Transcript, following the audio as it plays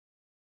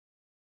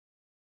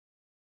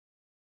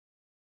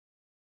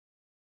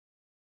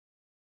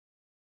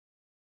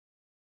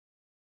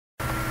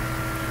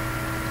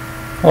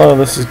Hello,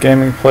 this is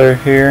Gaming Player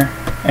here,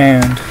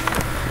 and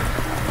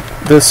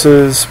this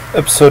is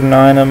episode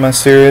 9 of my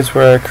series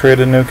where I create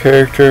a new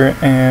character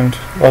and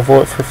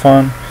level it for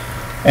fun.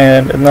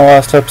 And in the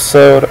last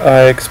episode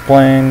I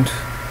explained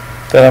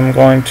that I'm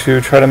going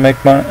to try to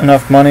make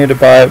enough money to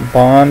buy a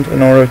bond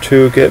in order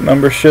to get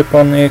membership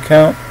on the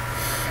account.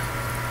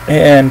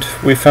 And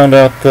we found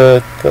out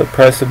that the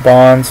price of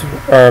bonds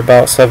are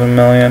about 7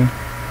 million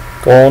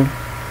gold.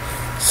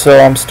 So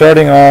I'm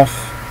starting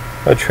off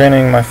by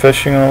training my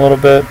fishing a little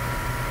bit,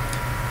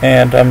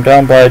 and I'm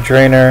down by a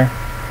drainer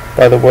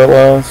by the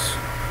willows,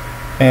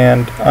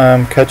 and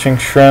I'm catching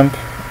shrimp.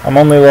 I'm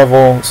only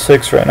level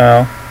 6 right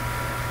now,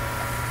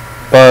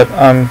 but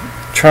I'm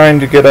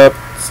trying to get up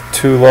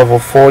to level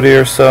 40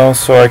 or so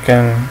I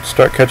can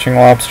start catching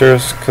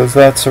lobsters, because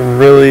that's a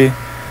really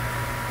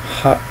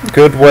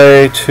good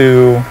way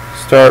to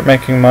start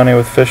making money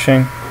with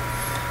fishing.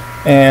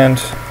 And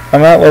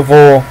I'm at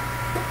level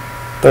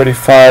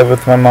 35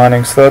 with my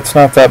mining, so that's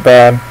not that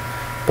bad.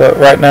 But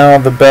right now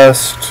the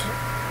best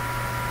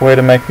way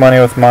to make money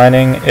with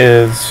mining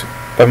is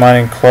by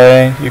mining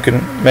clay. You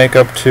can make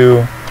up to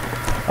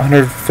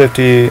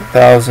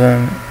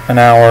 150,000 an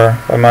hour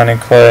by mining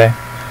clay.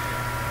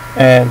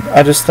 And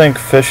I just think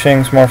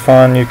fishing's more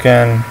fun. You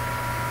can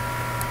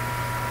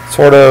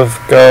sort of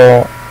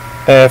go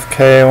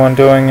AFK when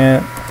doing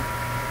it.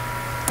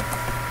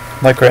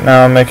 Like right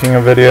now I'm making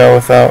a video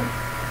without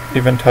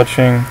even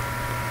touching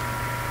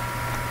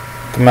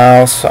the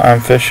mouse. I'm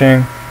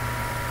fishing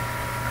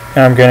and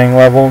I'm getting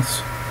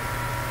levels,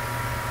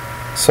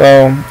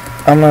 so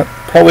I'm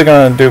probably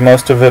going to do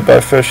most of it by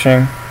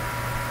fishing.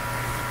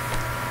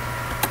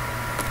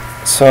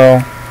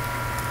 So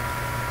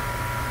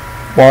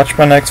watch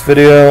my next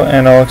video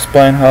and I'll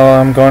explain how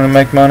I'm going to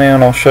make money,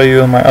 and I'll show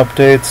you my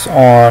updates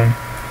on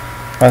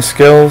my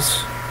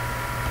skills.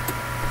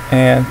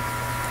 And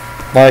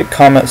like,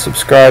 comment,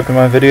 subscribe to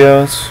my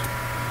videos,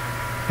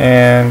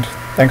 and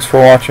thanks for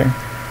watching.